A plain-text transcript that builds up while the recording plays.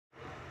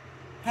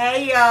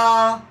Hey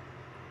y'all,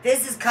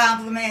 this is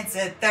Compliments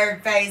of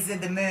Third Phase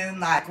of the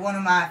Moon, like one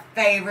of my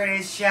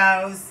favorite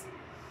shows.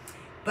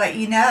 But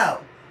you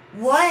know,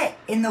 what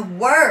in the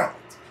world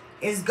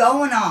is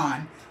going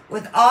on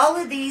with all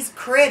of these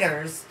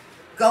critters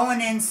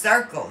going in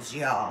circles,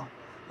 y'all?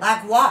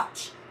 Like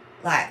watch,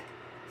 like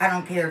I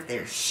don't care if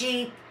they're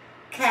sheep,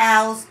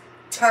 cows,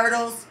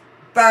 turtles,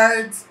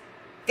 birds,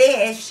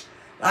 fish,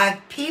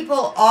 like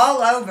people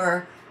all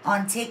over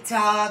on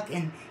TikTok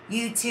and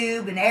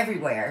YouTube and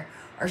everywhere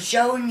are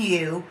showing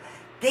you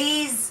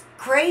these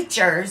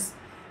creatures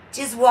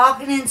just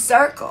walking in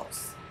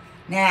circles.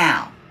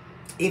 Now,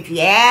 if you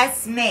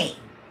ask me,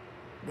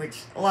 which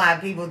a lot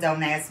of people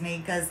don't ask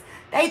me because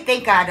they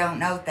think I don't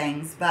know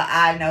things, but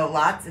I know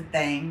lots of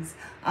things.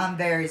 I'm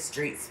very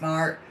street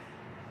smart,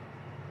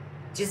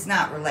 just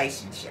not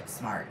relationship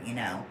smart, you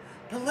know.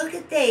 But look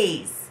at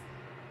these.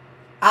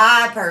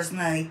 I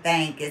personally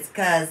think it's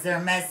because they're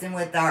messing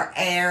with our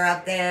air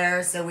up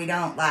there so we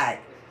don't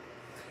like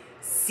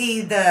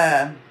see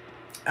the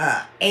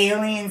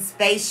alien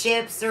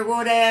spaceships or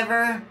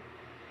whatever.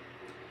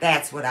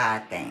 That's what I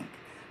think.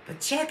 But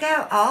check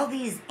out all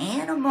these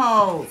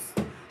animals.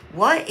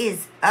 What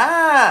is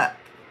up?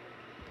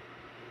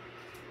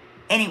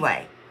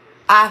 Anyway,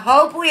 I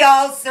hope we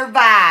all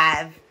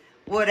survive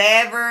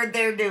whatever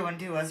they're doing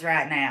to us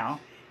right now.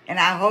 And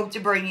I hope to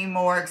bring you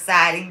more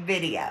exciting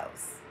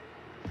videos.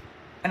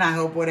 And I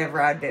hope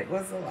whatever I did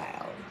was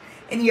allowed.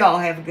 And y'all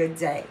have a good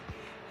day.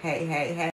 Hey, hey, hey.